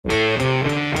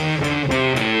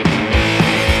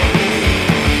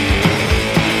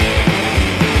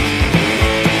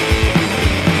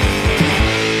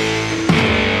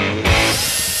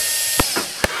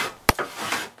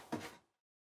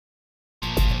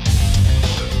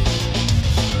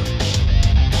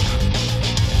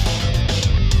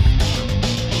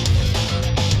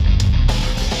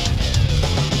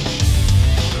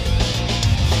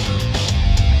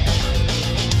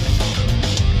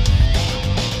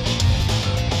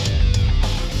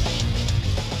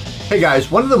Hey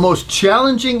guys, one of the most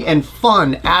challenging and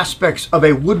fun aspects of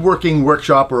a woodworking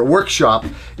workshop or a workshop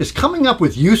is coming up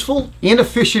with useful and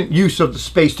efficient use of the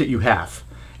space that you have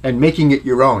and making it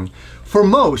your own. For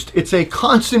most, it's a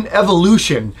constant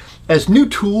evolution as new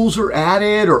tools are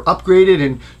added or upgraded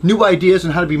and new ideas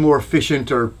on how to be more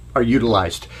efficient are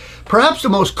utilized. Perhaps the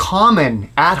most common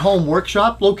at-home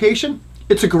workshop location,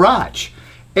 it's a garage.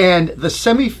 And this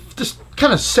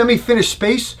kind of semi-finished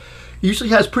space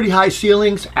usually has pretty high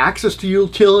ceilings, access to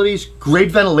utilities, great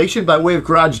ventilation by way of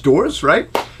garage doors, right?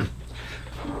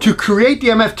 To create the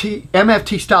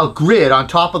MFT style grid on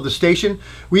top of the station,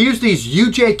 we use these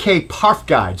UJK parf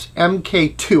guides,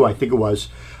 MK2 I think it was,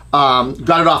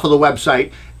 got it off of the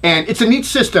website. And it's a neat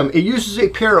system. It uses a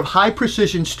pair of high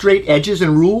precision straight edges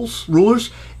and rulers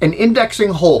and indexing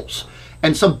holes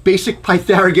and some basic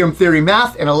Pythagorean theory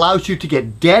math, and allows you to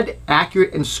get dead,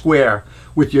 accurate, and square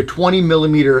with your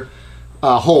 20mm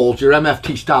holes, your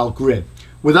MFT style grid,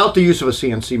 without the use of a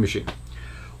CNC machine.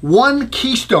 One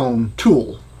keystone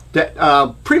tool that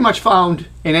pretty much found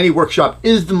in any workshop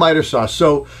is the miter saw.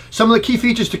 So some of the key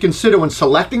features to consider when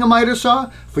selecting a miter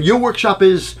saw for your workshop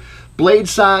is blade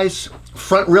size,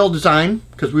 front rail design,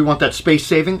 because we want that space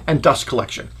saving, and dust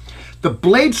collection. The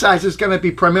blade size is going to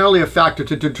be primarily a factor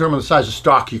to determine the size of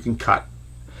stock you can cut.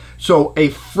 So a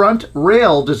front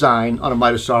rail design on a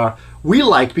miter saw we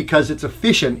like because it's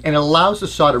efficient and allows the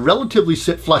saw to relatively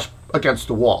sit flush against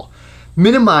the wall,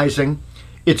 minimizing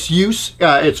its use,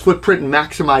 its footprint, and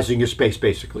maximizing your space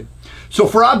basically. So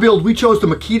for our build, we chose the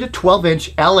Makita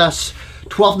 12-inch LS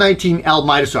 1219L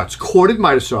miter saw. It's corded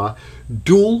miter saw,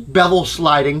 dual bevel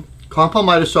sliding compound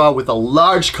miter saw with a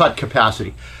large cut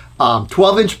capacity.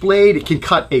 12-inch blade, it can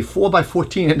cut a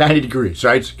 4x14 at 90 degrees,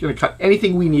 right? It's going to cut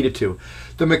anything we need it to.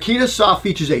 The Makita saw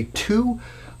features a two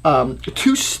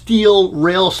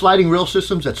steel sliding rail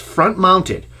systems that's front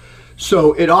mounted.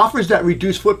 So it offers that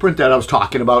reduced footprint that I was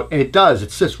talking about, and it does.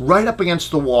 It sits right up against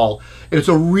the wall, and it's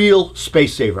a real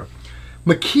space saver.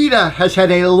 Makita has had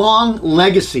a long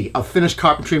legacy of finished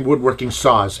carpentry and woodworking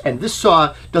saws, and this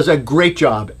saw does a great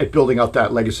job at building out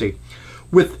that legacy.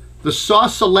 With the saw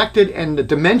selected and the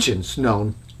dimensions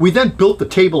known, we then built the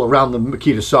table around the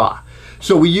Makita saw.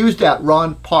 So we used that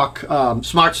Ron Park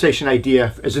Smart Station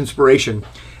idea as inspiration,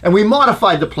 and we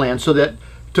modified the plan so that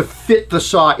to fit the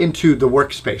saw into the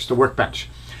workspace, the workbench.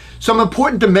 Some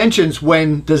important dimensions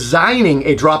when designing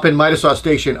a drop-in miter saw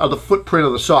station are the footprint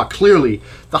of the saw, clearly,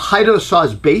 the height of the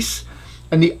saw's base,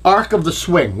 and the arc of the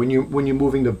swing when you're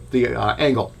moving the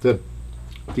angle, the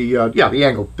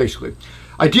angle basically.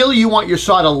 Ideally, you want your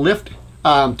saw to lift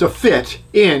to fit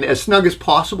in as snug as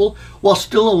possible while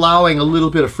still allowing a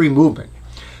little bit of free movement.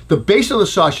 The base of the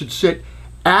saw should sit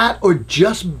at or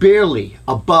just barely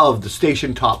above the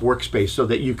station top workspace so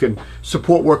that you can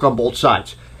support work on both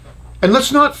sides. And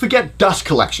let's not forget dust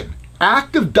collection.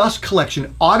 Active dust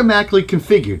collection automatically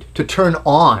configured to turn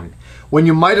on when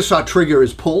your miter saw trigger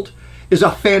is pulled is a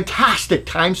fantastic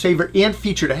time saver and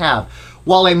feature to have.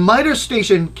 While a miter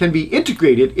station can be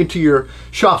integrated into your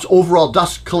shop's overall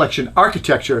dust collection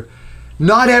architecture,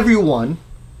 not everyone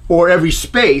or every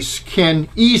space can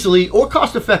easily or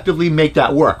cost effectively make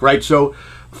that work, right? So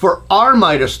for our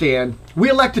miter stand, we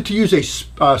elected to use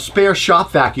a spare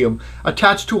shop vacuum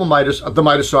attached to the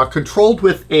miter saw, controlled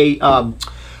with a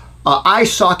eye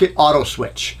socket auto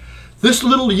switch. This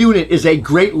little unit is a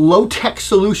great low-tech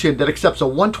solution that accepts a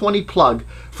 120 plug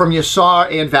from your saw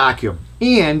and vacuum,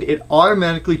 and it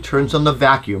automatically turns on the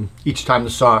vacuum each time the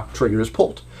saw trigger is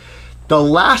pulled. The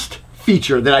last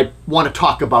feature that I want to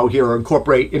talk about here or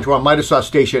incorporate into our miter saw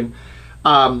station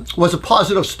was a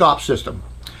positive stop system.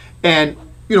 And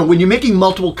you know, when you're making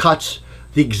multiple cuts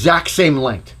the exact same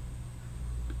length,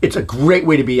 it's a great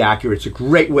way to be accurate. It's a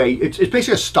great way. It's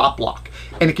basically a stop block,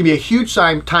 and it can be a huge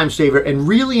time saver and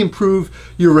really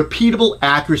improve your repeatable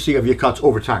accuracy of your cuts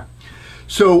over time.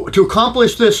 So to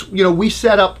accomplish this, you know, we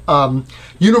set up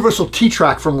universal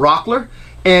T-track from Rockler,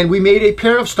 and we made a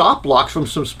pair of stop blocks from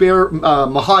some spare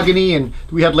mahogany and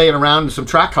we had laying around and some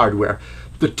track hardware.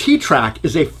 The T-track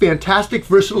is a fantastic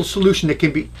versatile solution that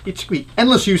can be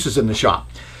endless uses in the shop.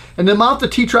 And to mount the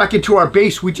T-track into our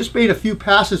base, we just made a few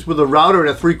passes with a router and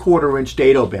a 3/4 inch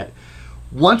dado bit.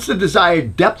 Once the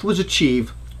desired depth was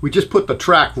achieved, we just put the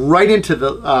track right into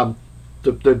the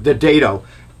dado,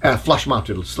 flush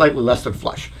mounted, slightly less than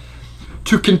flush.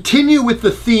 To continue with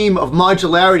the theme of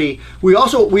modularity, we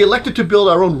elected to build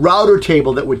our own router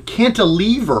table that would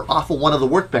cantilever off of one of the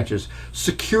workbenches,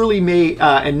 securely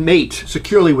mate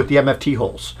securely with the MFT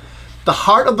holes. The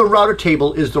heart of the router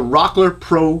table is the Rockler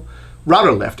Pro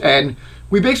Router Lift, and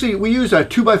we use a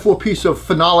 2x4 piece of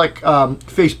Phenolic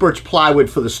Faced Birch Plywood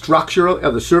for the structure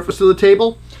of the surface of the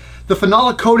table. The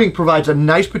phenolic coating provides a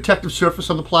nice protective surface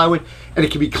on the plywood, and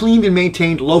it can be cleaned and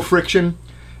maintained, low friction.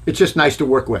 It's just nice to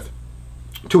work with.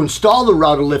 To install the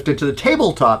router lift into the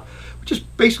tabletop, we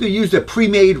just basically used a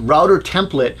pre-made router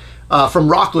template from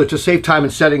Rockler to save time in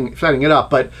setting it up.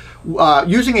 But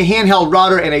using a handheld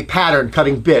router and a pattern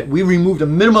cutting bit, we removed a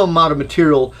minimum amount of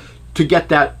material to get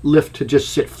that lift to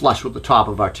just sit flush with the top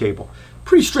of our table.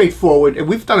 Pretty straightforward, and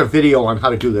we've done a video on how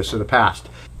to do this in the past.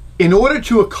 In order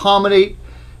to accommodate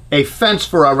a fence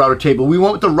for our router table, we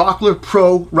went with the Rockler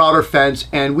Pro Router fence,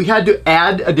 and we had to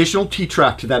add additional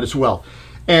T-track to that as well.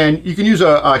 And you can use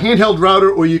a handheld router,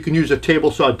 or you can use a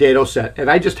table saw dado set, and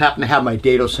I just happen to have my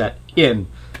dado set in,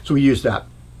 so we use that.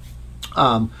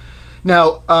 I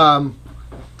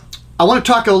want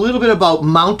to talk a little bit about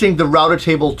mounting the router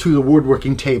table to the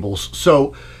woodworking tables.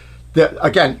 So,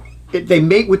 they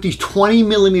mate with these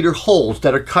 20mm holes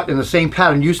that are cut in the same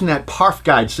pattern using that parf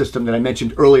guide system that I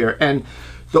mentioned earlier. And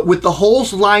with the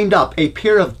holes lined up, a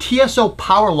pair of TSO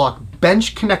Power Lock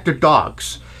bench connector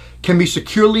dogs can be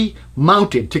securely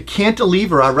mounted to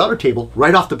cantilever our router table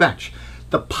right off the bench.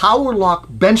 The Power Lock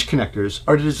bench connectors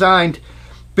are designed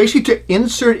basically to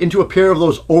insert into a pair of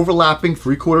those overlapping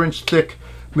 3/4 inch thick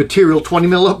material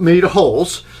 20mm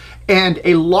holes, and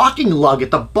a locking lug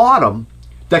at the bottom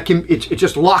that it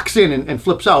just locks in and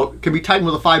flips out, can be tightened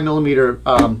with a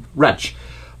 5mm wrench.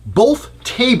 Both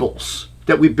tables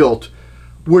that we built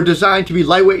were designed to be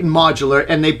lightweight and modular,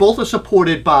 and they both are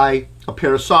supported by a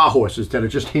pair of sawhorses that are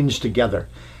just hinged together.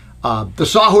 The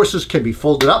sawhorses can be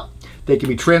folded up, they can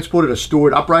be transported or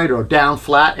stored upright or down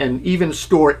flat, and even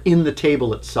stored in the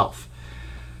table itself.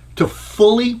 To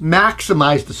fully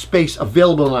maximize the space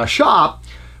available in our shop,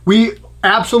 we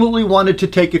absolutely wanted to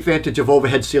take advantage of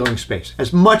overhead ceiling space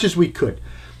as much as we could.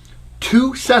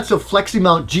 2 sets of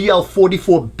FlexiMount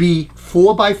GL44B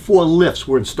 4x4 lifts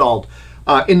were installed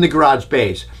in the garage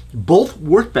bays. Both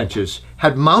workbenches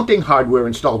had mounting hardware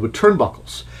installed with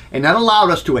turnbuckles, and that allowed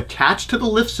us to attach to the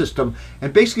lift system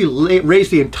and basically raise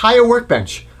the entire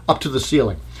workbench up to the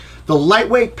ceiling. The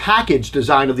lightweight package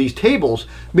design of these tables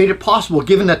made it possible,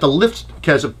 given that the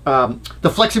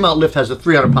FlexiMount lift has a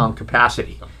 300-pound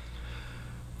capacity.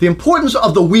 The importance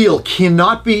of the wheel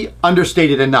cannot be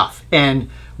understated enough, and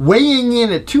weighing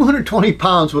in at 220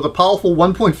 pounds with a powerful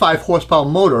 1.5 horsepower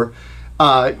motor,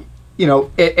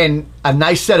 and a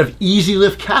nice set of easy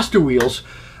lift caster wheels,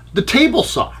 the table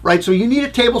saw, right? So you need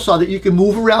a table saw that you can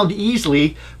move around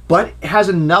easily, but has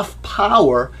enough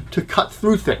power to cut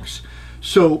through things.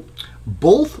 So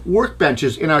both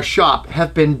workbenches in our shop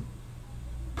have been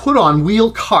put on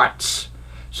wheel carts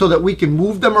so that we can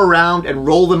move them around and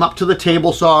roll them up to the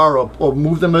table saw, or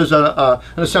move them as an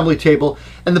assembly table.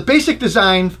 And the basic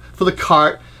design for the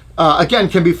cart, again,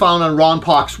 can be found on Ron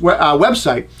Pock's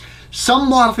website. Some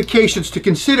modifications to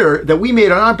consider that we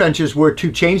made on our benches were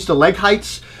to change the leg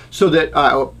heights so that,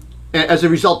 as a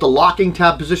result, the locking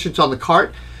tab positions on the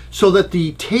cart, so that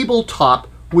the tabletop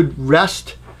would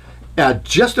rest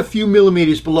just a few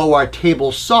millimeters below our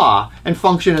table saw and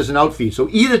function as an outfeed. So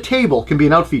either table can be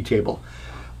an outfeed table.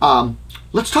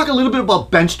 Let's talk a little bit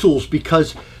about bench tools,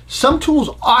 because some tools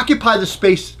occupy the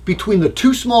space between the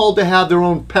too small to have their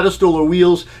own pedestal or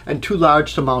wheels and too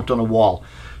large to mount on a wall.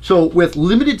 So with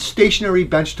limited stationary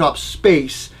benchtop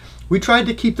space, we tried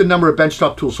to keep the number of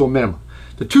benchtop tools to a minimum.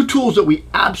 The 2 tools that we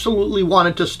absolutely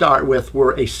wanted to start with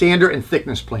were a sander and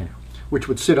thickness planer, which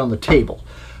would sit on the table.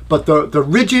 But the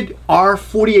rigid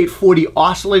R4840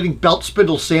 oscillating belt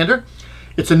spindle sander,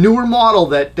 it's a newer model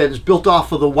that is built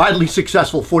off of the widely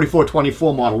successful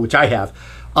 4424 model, which I have.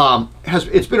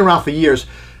 It's been around for years.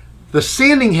 The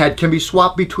sanding head can be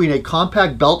swapped between a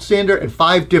compact belt sander and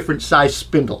 5 different size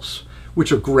spindles,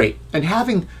 which are great. And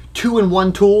having 2 in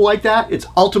 1 tool like that, it's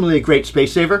ultimately a great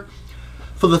space saver.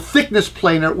 For the thickness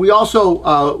planer, we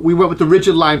also we went with the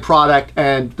rigid line product,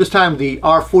 and this time the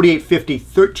R4850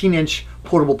 13-inch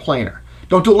portable planer.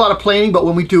 Don't do a lot of planing, but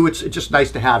when we do, it's just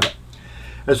nice to have it.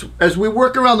 As we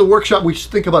work around the workshop, we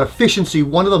think about efficiency.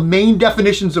 One of the main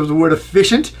definitions of the word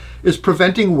efficient is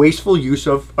preventing wasteful use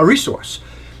of a resource.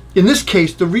 In this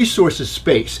case, the resource is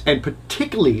space, and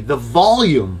particularly the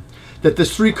volume that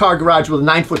this 3-car garage with a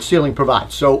 9-foot ceiling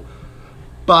provides. So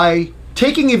by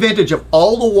taking advantage of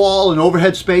all the wall and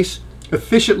overhead space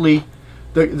efficiently,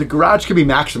 the garage can be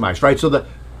maximized, right? So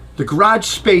the garage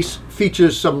space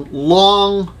features some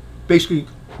long, basically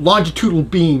longitudinal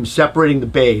beams separating the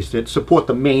bays that support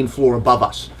the main floor above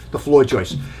us, the floor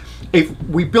joists.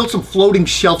 We built some floating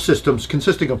shelf systems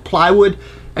consisting of plywood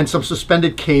and some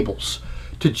suspended cables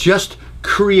to just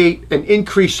create an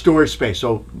increased storage space.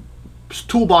 So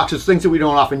toolboxes, things that we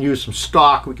don't often use, some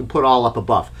stock, we can put all up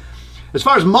above. As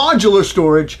far as modular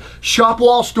storage, shop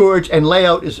wall storage and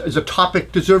layout is a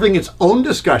topic deserving its own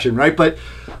discussion, right? But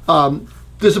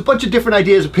there's a bunch of different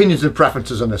ideas, opinions, and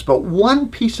preferences on this. But one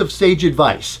piece of sage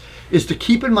advice is to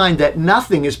keep in mind that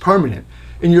nothing is permanent.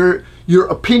 And your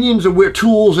opinions of where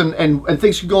tools and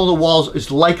things can go on the walls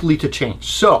is likely to change.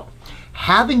 So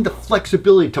having the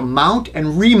flexibility to mount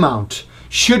and remount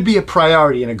should be a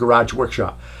priority in a garage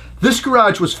workshop. This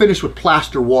garage was finished with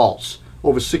plaster walls,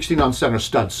 over 16 on center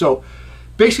studs. So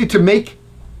basically, to make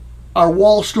our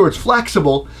wall storage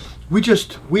flexible, we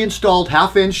installed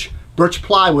 1/2-inch birch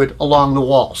plywood along the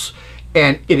walls,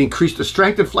 and it increased the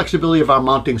strength and flexibility of our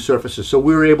mounting surfaces. So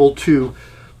we were able to,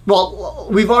 well,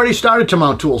 we've already started to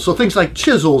mount tools. So things like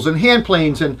chisels and hand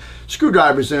planes and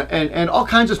screwdrivers and all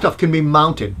kinds of stuff can be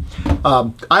mounted.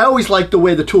 I always like the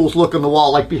way the tools look on the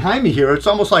wall, like behind me here. It's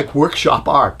almost like workshop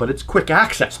art, but it's quick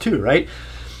access too, right?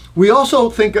 We also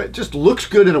think it just looks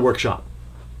good in a workshop.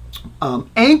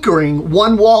 Anchoring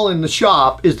one wall in the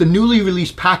shop is the newly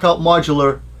released Pack-Out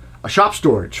Modular shop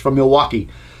storage from Milwaukee.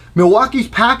 Milwaukee's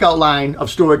Pack-Out line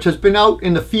of storage has been out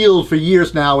in the field for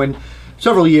years now, and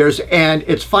several years, and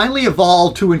it's finally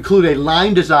evolved to include a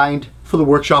line designed for the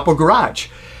workshop or garage.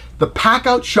 The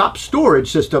Pack-Out shop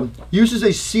storage system uses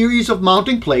a series of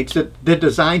mounting plates that they're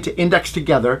designed to index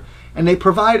together, and they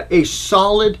provide a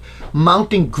solid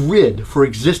mounting grid for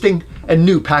existing and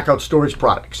new Pack-Out storage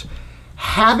products.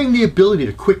 Having the ability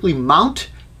to quickly mount,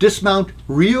 dismount,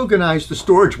 reorganize the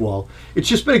storage wall, it's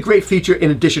just been a great feature in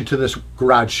addition to this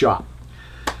garage shop.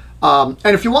 And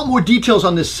if you want more details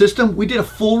on this system, we did a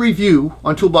full review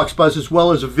on Toolbox Buzz as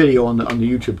well as a video on the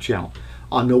YouTube channel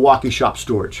on Milwaukee shop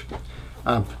storage.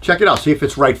 Check it out, see if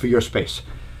it's right for your space.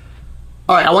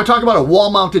 All right, I want to talk about a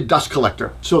wall-mounted dust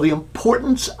collector. So the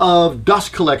importance of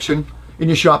dust collection in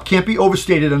your shop can't be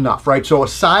overstated enough, right? So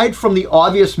aside from the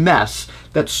obvious mess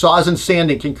that saws and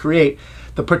sanding can create,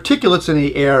 the particulates in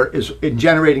the air in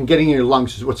generating, getting in your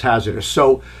lungs is what's hazardous.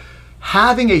 So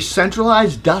having a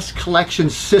centralized dust collection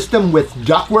system with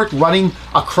ductwork running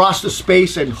across the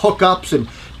space and hookups and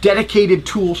dedicated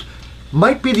tools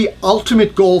might be the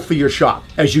ultimate goal for your shop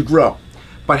as you grow.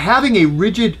 But having a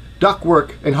rigid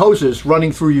ductwork and hoses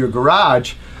running through your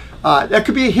garage, that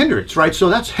could be a hindrance, right? So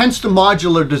that's hence the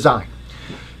modular design.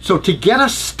 So to get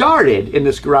us started in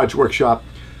this garage workshop,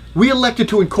 we elected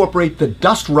to incorporate the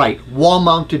Dust Right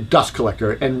wall-mounted dust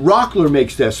collector, and Rockler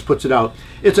makes this, puts it out.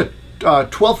 It's a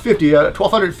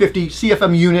 1250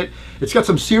 CFM unit. It's got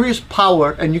some serious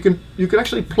power, and you can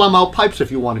actually plumb out pipes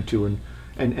if you wanted to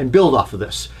and build off of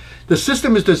this. The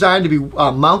system is designed to be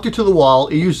mounted to the wall.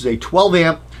 It uses a 12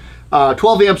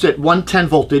 amps at 110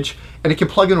 voltage, and it can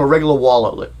plug into a regular wall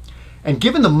outlet. And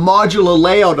given the modular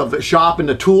layout of the shop and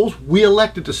the tools, we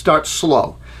elected to start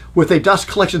slow with a dust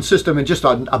collection system and just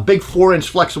a big 4-inch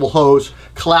flexible hose,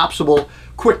 collapsible,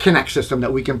 quick connect system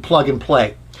that we can plug and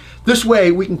play. This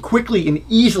way, we can quickly and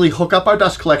easily hook up our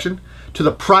dust collection to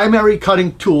the primary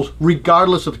cutting tools,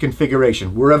 regardless of the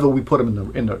configuration, wherever we put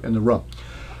them in the room.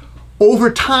 Over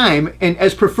time, and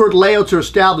as preferred layouts are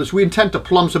established, we intend to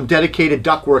plumb some dedicated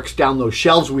ductworks down those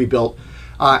shelves we built,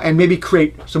 and maybe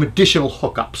create some additional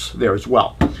hookups there as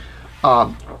well.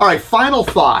 All right, final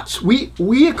thoughts. We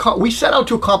set out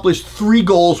to accomplish 3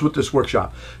 goals with this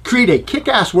workshop. Create a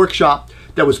kick-ass workshop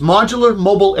that was modular,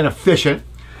 mobile, and efficient.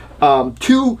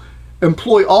 2,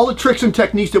 employ all the tricks and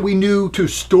techniques that we knew to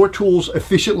store tools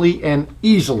efficiently and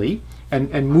easily,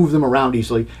 and move them around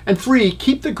easily. And 3,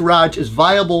 keep the garage as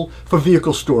viable for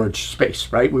vehicle storage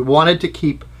space, right? We wanted to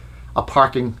keep a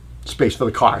parking space for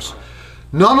the cars.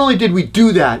 Not only did we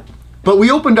do that, but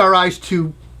we opened our eyes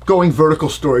to going vertical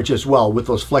storage as well with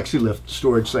those flexi-lift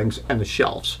storage things and the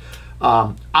shelves.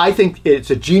 I think it's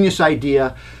a genius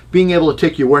idea, being able to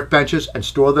take your workbenches and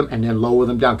store them and then lower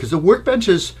them down, because the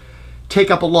workbenches take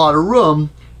up a lot of room,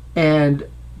 and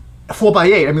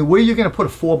 4x8, I mean, where are you going to put a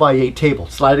 4x8 table?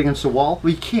 Slide against the wall?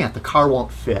 Well, you can't. The car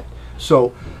won't fit.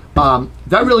 So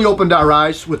that really opened our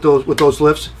eyes with those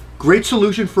lifts. Great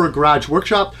solution for a garage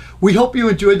workshop. We hope you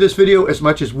enjoyed this video as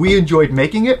much as we enjoyed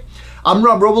making it. I'm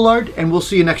Rob Robillard, and we'll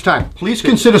see you next time. Please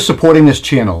consider supporting this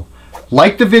channel.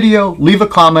 Like the video, leave a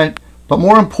comment, but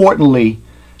more importantly,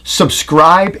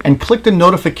 subscribe and click the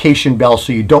notification bell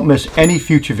so you don't miss any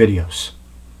future videos.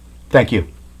 Thank you.